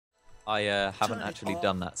I haven't actually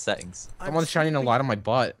done that settings. Someone's shining a light on my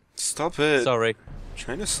butt. Stop it. Sorry. I'm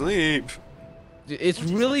trying to sleep. It's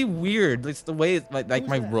really weird. It's the way like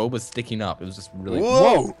my robe was sticking up. It was just really.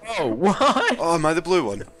 Whoa! Whoa! What? Oh, am I the blue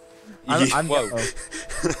one? I'm Whoa.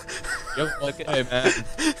 okay, man.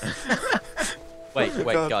 Wait,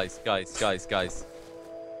 God. guys.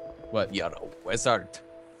 What? You're a wizard.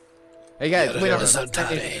 Hey guys, Yeah, wait on. that was Let's stand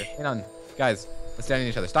Daddy. each other. Hang on, guys. Let's stand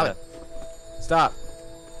each other. Stop it. Stop.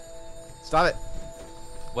 Stop it.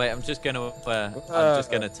 Wait, I'm just gonna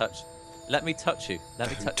touch. Let me touch you. Let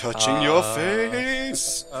me touch. Touching your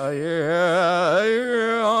face. Yeah.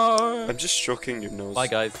 I'm just stroking your nose. Bye,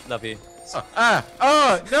 guys. Love you.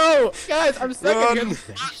 Oh no, guys! I'm stuck Run. again.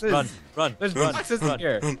 Run. There's run, boxes run,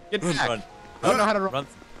 here. Get back. Run. I don't know how to run.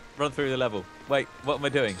 Run through the level. Wait, what am I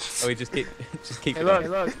doing? Oh, we just keep Hey, it look,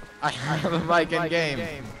 on. look. I have a mic in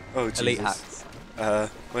game. Oh, Jesus. Elite hacks.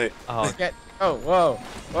 Wait. Oh, Oh, whoa.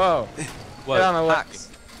 whoa. Get on my way.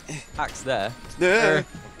 Hacks there. Yeah.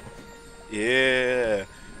 Yeah.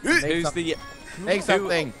 Who's the? Make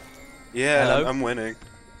something. Yeah, Hello? I'm winning.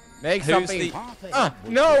 Make Who's something. the?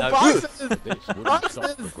 No, No. boxes! This wouldn't stop the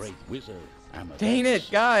Boxes! great wizard. Dang it,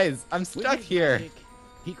 guys. I'm stuck here.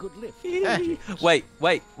 He could lift. Wait.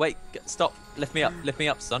 Stop. Lift me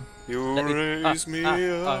up, son. You Let me- raise me up.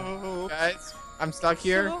 Guys, I'm stuck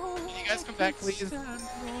here. Can you guys come back, please?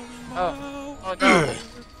 Oh no.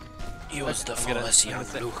 Use the force, young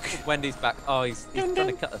Luke. Wendy's back. Oh, he's trying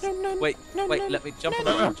to cut us. Wait. Let me jump on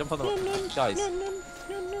the rock. Jump on the rock, guys.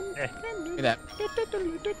 Give me that.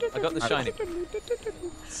 I got the shiny.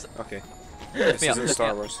 Okay. Lift This me up. isn't Lift me Star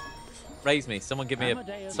up. Wars. Raise me. Someone give me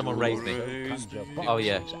a. Someone raise me. Oh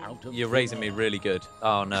yeah. You're raising me really good.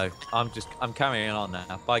 Oh no. I'm carrying on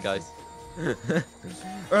now. Bye guys.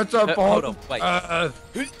 It's a Hold on. Wait. Uh,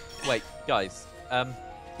 Wait, guys. There's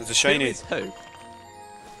a Who shiny. is who?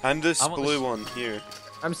 And this I want blue the one here.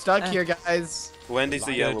 I'm stuck here, guys. Wendy's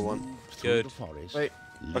the yellow one. Good. Wait.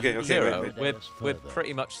 Okay, Zero. wait. We're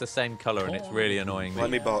pretty much the same color, and it's really annoying Let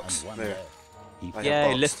me. me box. There. I have Yeah,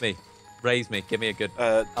 boxed. lift me. Raise me. Give me a good.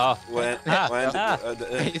 When, Ah.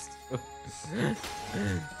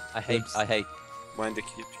 I hate. Wendy,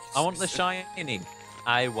 I want the shiny.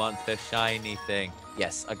 I want the shiny thing.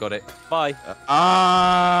 Yes, I got it. Bye.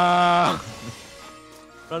 Ah!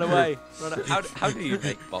 Run away. How do you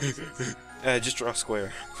make boxes? just draw a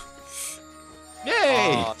square.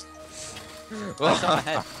 Yay! Oh, that's on my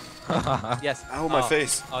head. Yes. Ow, my Oh,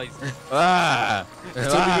 face. Oh, he's- Ah! I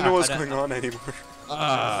don't even know what's I don't going on anymore.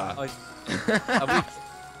 Ah! oh,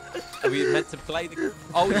 are we meant to play the?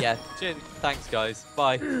 Oh yeah. Cheers. Thanks, guys.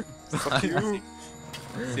 Bye. Fuck you.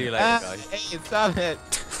 See you later, Ah, guys. hey, stop it!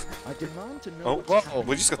 I demand to know. Oh, Whoa.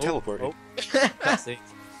 we just got teleported. Cutscene.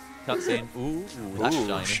 Cutscene. Ooh, that's Ooh,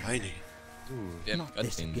 shiny. shiny. Yeah, Not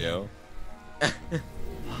this cutscene, again. Joe.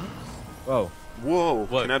 Whoa. Whoa,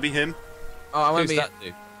 Whoa. can I be him? Oh, I want Who's to be. that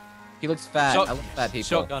dude? He looks fat. Shot- I love fat people.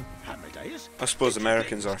 Shotgun. Amadeus, I suppose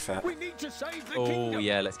Americans are fat. we need to save the Oh kingdom.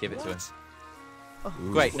 yeah, let's give it to him. What?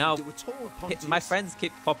 Great. Now, Do it all, my Pontius. friends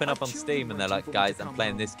keep popping up on Steam, and they're like, "Guys, I'm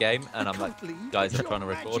playing this game," and I'm like, "Guys, I'm trying to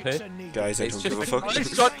record here." Guys, I It's don't just give a fuck.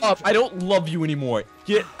 Shut up! I don't love you anymore.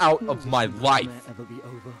 Get out of my life.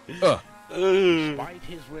 Ugh. Despite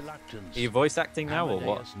his reluctance, Are you voice acting now, or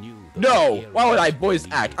what? Amadeus knew the No! hero Why would I was voice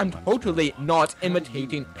the act? I'm hero. totally not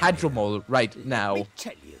imitating Hadrimole right now. Let me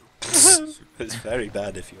tell you. It's very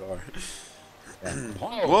bad if you are.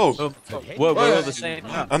 Whoa. Oh, whoa, we're all the same.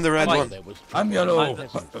 I'm the red Mike. one. I'm yellow.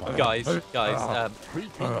 Guys,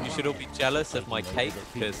 you should all be jealous of my cake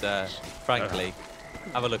because, frankly,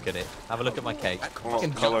 have a look at it. Have a look at my cake.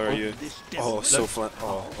 What color are you? Oh, so flat.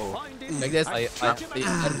 Oh. Like this. I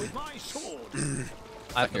with my sword.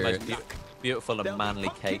 have the most beautiful and manly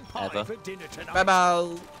cake ever. Bye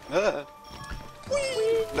bye. Ah.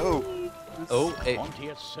 No. Oh,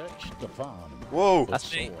 Pontius searched the farm. Whoa.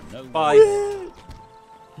 that's me. Saw no Bye.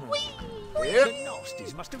 The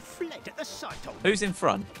nasties must have fled at the sight of Who's in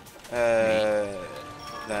front? That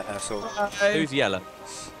asshole. Who's yellow?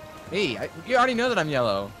 Me. You already know that I'm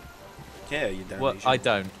yellow. Yeah, you damn Well, Asian. I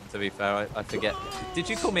don't, to be fair. I forget. Did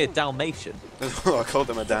you call me a Dalmatian? I called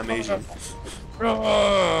him a damn Asian.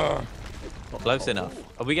 Close enough.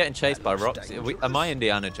 Are we getting chased by rocks? Am I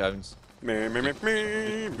Indiana Jones?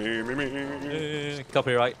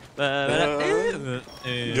 Copyright.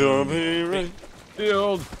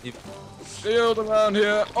 Shield. Shield around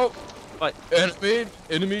here. Oh. Right.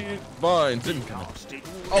 Enemy mines incoming.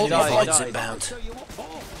 Oh, die, Points die. inbound. So you what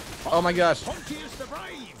for? Oh my gosh. Pontius the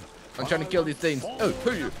brave. I'm trying to kill these things. Oh,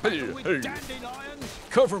 hey, With hey. dandelions.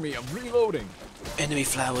 Cover me. I'm reloading. Enemy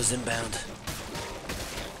flowers inbound.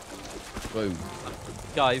 Whoa.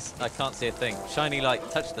 Guys, I can't see a thing. Shiny light,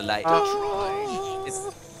 touch the light.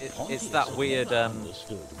 It's that weird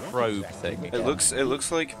probe thing. It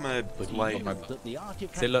looks like my light.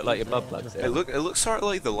 Does it look like your butt plugs? It looks sort of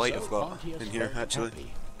like the light I've got in here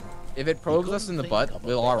actually. If it probes us in the butt,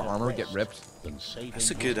 will our armor get ripped?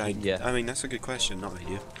 That's a good idea. I mean, that's a good question, not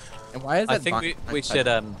idea. And why is that? I think we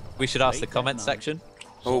should ask the comment section.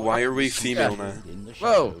 Oh, why are we female now?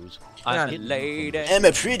 Whoa! I'm a lady. I'm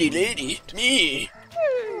a pretty lady. Me.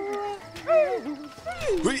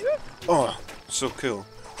 Whee! Oh, so cool.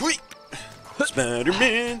 Whee!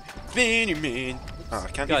 Spider-Man, Spider-Man. Oh,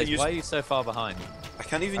 I can't Guys, even use. why are you so far behind? I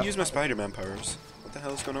can't even use my Spider-Man powers. What the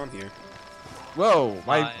hell is going on here? Whoa!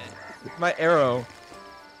 My arrow.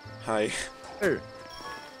 Hi.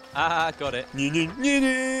 Ah, got it.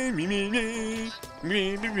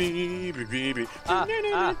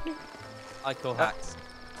 I call hacks.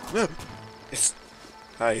 It's.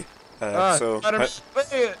 Hi.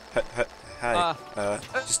 Hi.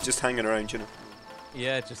 Just hanging around, you know.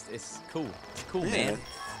 Yeah, it's cool. It's cool, Yeah. man.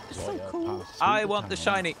 It's so cool. I want the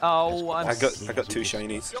shiny. Oh, I got two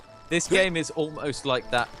shinies. This game is almost like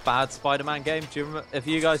that bad Spider-Man game. Do you remember? Have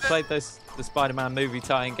you guys played the Spider-Man movie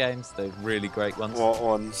tie-in games? They're really great ones. What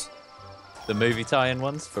ones? The movie tie-in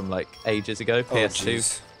ones from like ages ago,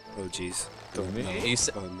 PS2. Oh jeez.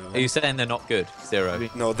 Are you saying they're not good? Zero.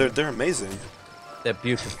 No, they're amazing. They're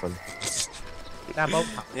beautiful.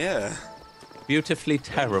 Yeah. Beautifully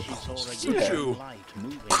terrible.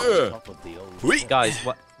 Whee! Guys,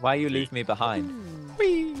 why you leave me behind?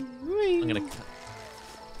 I'm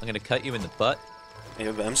gonna cut you in the butt.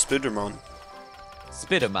 Yeah, but I'm Spiderman.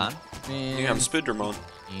 Spiderman. Yeah, I'm Spiderman.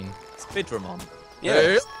 Spiderman. Yeah.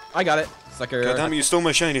 Hey, I got it, sucker. God damn, you stole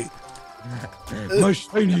my shiny. My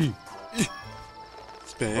shiny.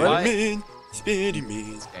 Spider-Man.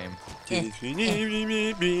 Spider-Man.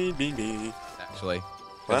 Game. Actually.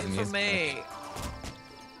 What? For me.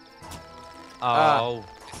 Oh.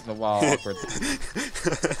 The wall awkward.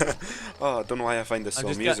 Oh, I don't know why I find this so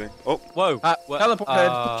amusing. Oh, Whoa.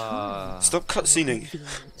 Teleported. stop cutscening.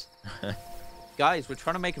 Guys, we're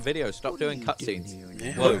trying to make a video. Stop doing cutscenes.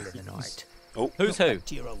 Yeah. Whoa. Oh. Who's who?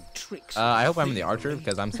 I hope I'm the archer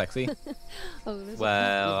because I'm sexy.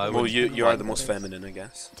 Well, I Well, would. you are the most feminine, I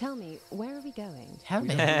guess. Tell me, where are we going?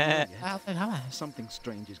 Something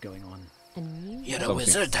strange is going on. A new You're a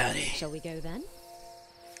wizard, Daddy. Shall we go then?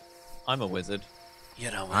 I'm a wizard.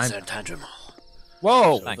 You're a wizard, Hadrimole.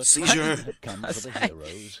 Whoa! Thanks. Seizure.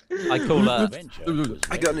 I call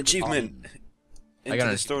I got an achievement. I got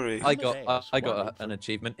a an story. I got an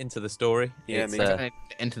achievement into the story. Yeah, It's, me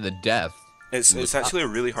Into the death. It's actually a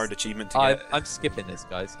really hard achievement to get. I'm skipping this,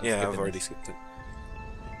 guys. Yeah, I've already skipped it.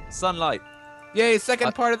 Sunlight. Yay!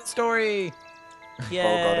 Second part of the story. Yeah.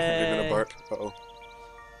 Oh god, I think they're gonna bark. Uh-oh.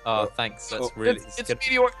 Oh, thanks. That's really. It's a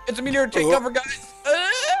meteor. It's a meteor. Take cover, guys.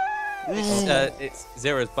 It's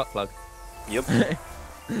Zero's butt plug. Yep.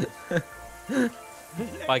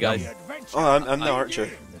 Bye, guys. Oh, I'm the archer.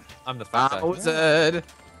 I'm the fat guy. Wizard.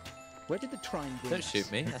 Where did the Trine bring Don't us?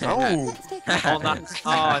 shoot me. Oh. Oh, that. Oh,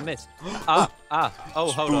 I missed. Oh,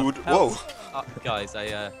 hold on. Spood. Help. Whoa. Guys,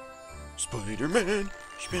 Spider-Man.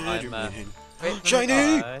 Spider-Man. Wait,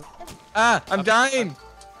 Shiny! I'm dying.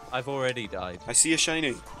 I've already died. I see a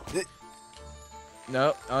shiny.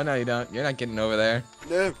 No. Oh no, you don't. You're not getting over there.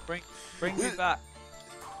 No. Bring me back.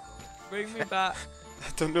 Bring me back. I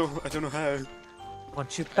don't know how.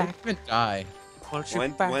 Want you I back? can't die. Want you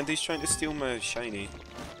back? Wendy's trying to steal my shiny.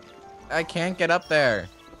 I can't get up there.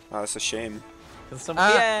 Oh, that's a shame. Can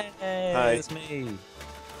Ah. Yay! Hi. It's me.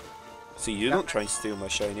 See, you don't try and steal my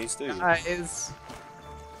shinies, do you? Guys.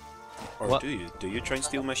 Or What? do you? Do you try and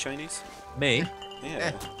steal my shinies? Me?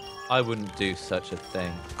 Yeah. I wouldn't do such a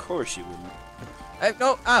thing. Of course you wouldn't.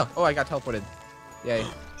 No. Oh, I got teleported. Yay.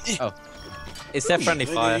 Oh. It's their friendly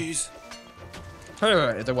fire. Shinies.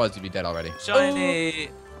 If there was, you'd be dead already. Shiny.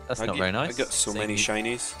 That's not very nice. I got so many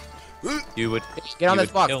shinies. You would. Get on you this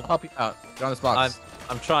would box. kill I'll me. help you out. Get on this box.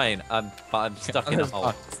 I'm trying. But I'm stuck on in a this hole.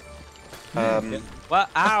 box. What?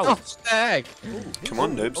 Ow! Oh, stag. Come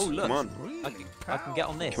on, noobs. Oh, look. Come on. I can get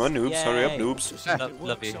on this. Come on, noobs. Hurry up, Yay. noobs.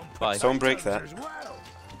 Love you. Bye. Don't break that.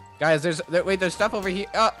 Guys, there's stuff over here.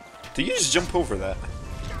 Do you just jump over that?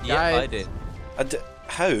 Yeah, I Guys. did.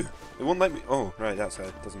 How? It won't let me. Oh, right, that's how.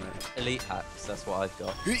 It doesn't matter. Elite hacks. That's what I've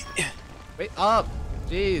got. Wait up.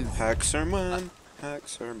 Jeez. Haxer man.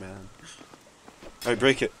 Haxer man. Alright,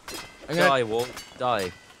 break it. I'm gonna Die, Walt.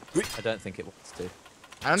 Die. I don't think it wants to.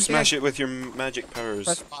 I don't Smash it with your magic powers.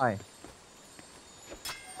 Press Y.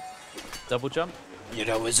 Double jump. You're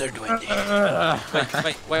a wizard, Wendy.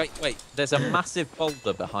 Wait. There's a massive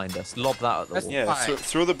boulder behind us. Lob that at the That's- wall. Yeah, Fine.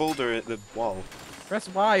 throw the boulder at the wall. Press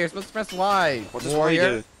Y. You're supposed to press Y. What does Y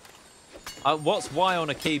Warrior. do? What's Y on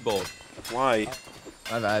a keyboard? Why?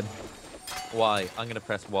 My bad. Y. I'm gonna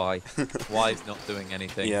press Y. Y's not doing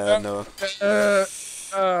anything. Yeah, no.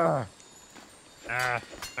 Am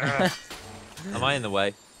I in the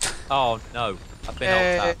way? Oh no, I've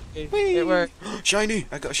been alt tabbed. It worked. Shiny!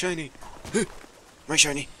 I got a shiny. My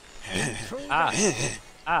shiny. Ah,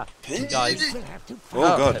 guys.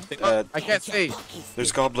 Oh god. I think, I can't see.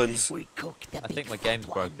 There's goblins. I think my game's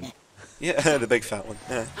broken. Yeah, the big fat one.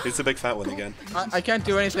 Yeah, it's the big fat one again. I can't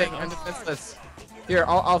do anything. I'm defenseless. Here,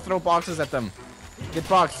 I'll throw boxes at them. Get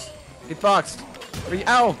boxed. Get boxed.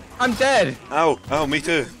 Ow! I'm dead. Ow! Ow! Me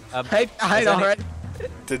too. I died already.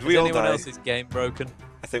 Did Is we all anyone die? else's game broken?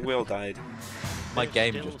 I think we all died. My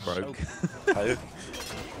game just broke. How?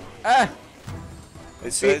 Ah! It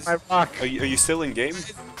Beat says. my rock. Are you still in game?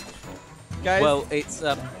 Guys. Well, it's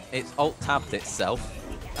alt tabbed itself,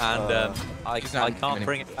 and I can't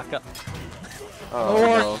bring it back up.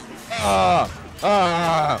 Oh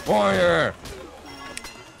Warrior.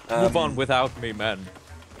 no. Move on without me, men.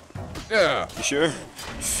 Yeah. You sure?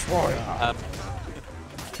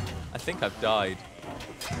 I think I've died.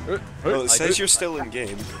 Well, it I says do- you're still in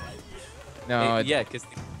game. No. Yeah,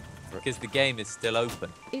 because the game is still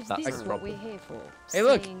open. Is That's this the what we're problem. here for? Hey,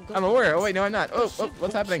 look. Saying I'm a warrior. Oh wait, no, I'm not. Oh,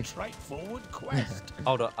 what's happening? Straightforward quest.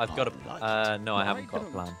 Hold on, I've got a. No, I haven't got a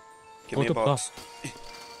plan. Give me a box.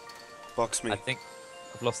 Box me. I think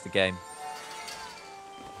I've lost the game.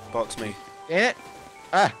 Box me. Damn it!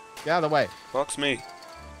 Ah! Get out of the way. Box me.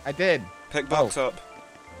 I did. Pick box up.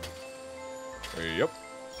 Yep.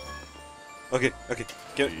 Okay. Okay.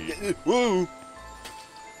 Get. Woo!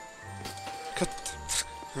 Cut.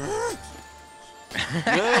 No.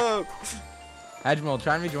 Hadrimole,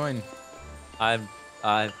 try and rejoin. I've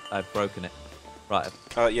broken it. Right.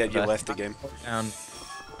 Oh yeah, you Okay. left the game. Down.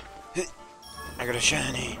 I got a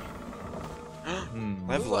shiny. Hmm.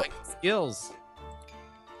 Level up. Skills.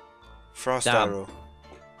 Frost Damn. arrow.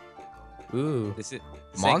 Ooh. This ain't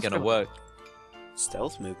Monster- gonna work.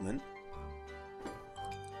 Stealth movement.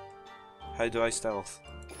 How do I stealth?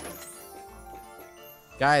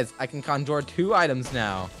 Guys, I can conjure 2 items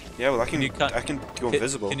now. Yeah, well I can. you cut- I can go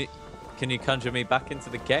invisible. Can you conjure me back into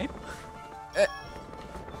the game?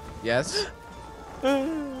 Yes.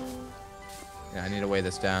 Yeah, I need to weigh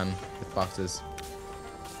this down with boxes.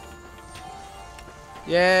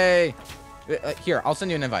 Yay! Here, I'll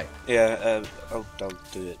send you an invite. Yeah. I'll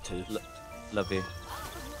do it too. Love you.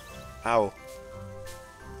 Ow.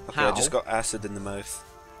 Okay, I How? just got acid in the mouth.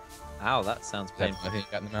 Ow, that sounds I painful. think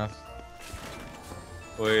you got in the mouth.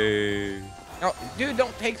 Wait. No, dude,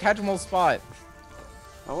 don't take Hadrimole's spot.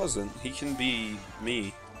 I wasn't. He can be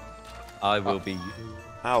me. I will be you.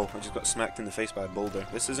 Ow, I just got smacked in the face by a boulder.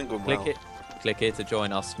 This isn't going Click well. it. Click here to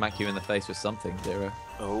join. I'll smack you in the face with something, Zero.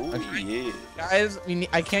 Oh, Okay. yeah. Guys,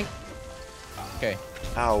 I can't. Okay.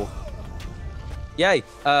 Ow. Yay!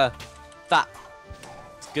 That.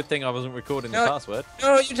 It's a good thing I wasn't recording the No. password.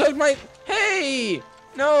 No, you took my. Hey!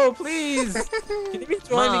 No, please! Can you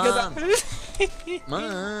rejoin me? Because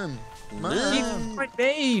Mom. He's my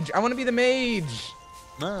mage. I want to be the mage.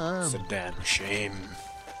 It's a damn shame.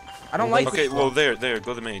 I don't like Okay, this. well, there,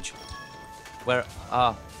 go the mage. Where?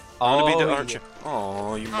 I want to be the yeah. archer.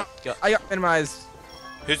 Oh, you. I got minimized.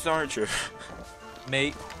 Who's the archer?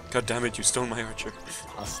 Me. God damn it, you stole my archer.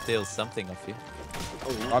 I'll steal something off you.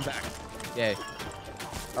 Oh, I'm back. Yay.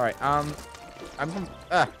 Alright, I'm from.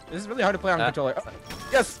 This is really hard to play on controller. Oh,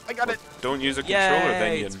 yes, I got it. Don't use a controller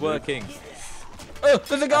then, Yay! you It's noob. working. Oh,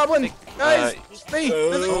 there's a goblin. Guys, me.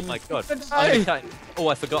 There's Oh a my god. goblin. I'm gonna oh,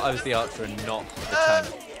 I forgot I was the archer and not the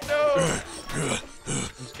tank. No.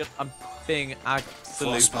 I'm being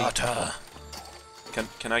absolutely.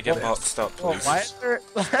 Can I get boxed up, Oh, please? why is there?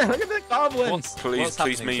 Look at the goblin. What's Please,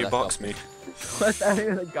 happening please, may to you that box goblin? me. What's happening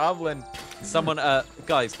to the goblin? Someone,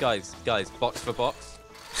 guys, box for box.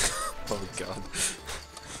 Oh god.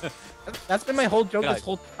 That's been my whole joke Guys. this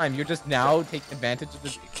whole time. You're just now taking advantage of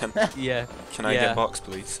this. Can Yeah. can I Yeah. get boxed,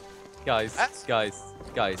 please? Guys.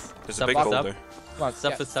 There's a Sub, big sub. boulder. Come on,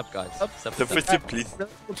 Sub yeah. for sub, guys. Sub- Sub The for sub. fifty, please.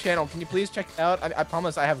 Really cool channel. Can you please check it out? I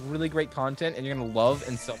promise I have really great content, and you're gonna love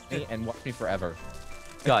and sub me and watch me forever.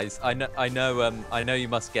 Guys, I know you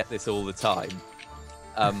must get this all the time.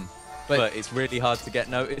 But it's really hard to get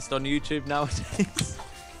noticed on YouTube nowadays.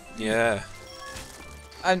 Yeah.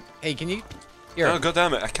 And hey, can you? Here, Oh god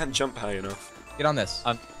damn it! I can't jump high enough. get on this.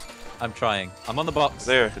 I'm trying. I'm on the box.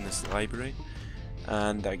 There in this library,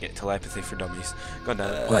 and I get telepathy for dummies. God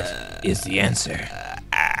damn it! What is the answer?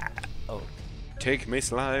 Oh. Take me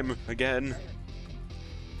slime again.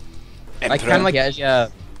 I kind of like. Guys, yeah.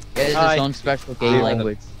 It is Hi. its own special game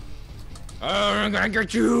language. I'm gonna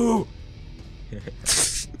get you.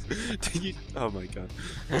 Oh my god.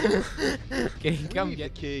 Can you come Need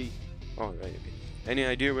get? the key. All right. Any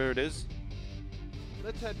idea where it is?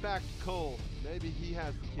 Let's head back to Cole. Maybe he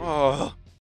has the key. Oh.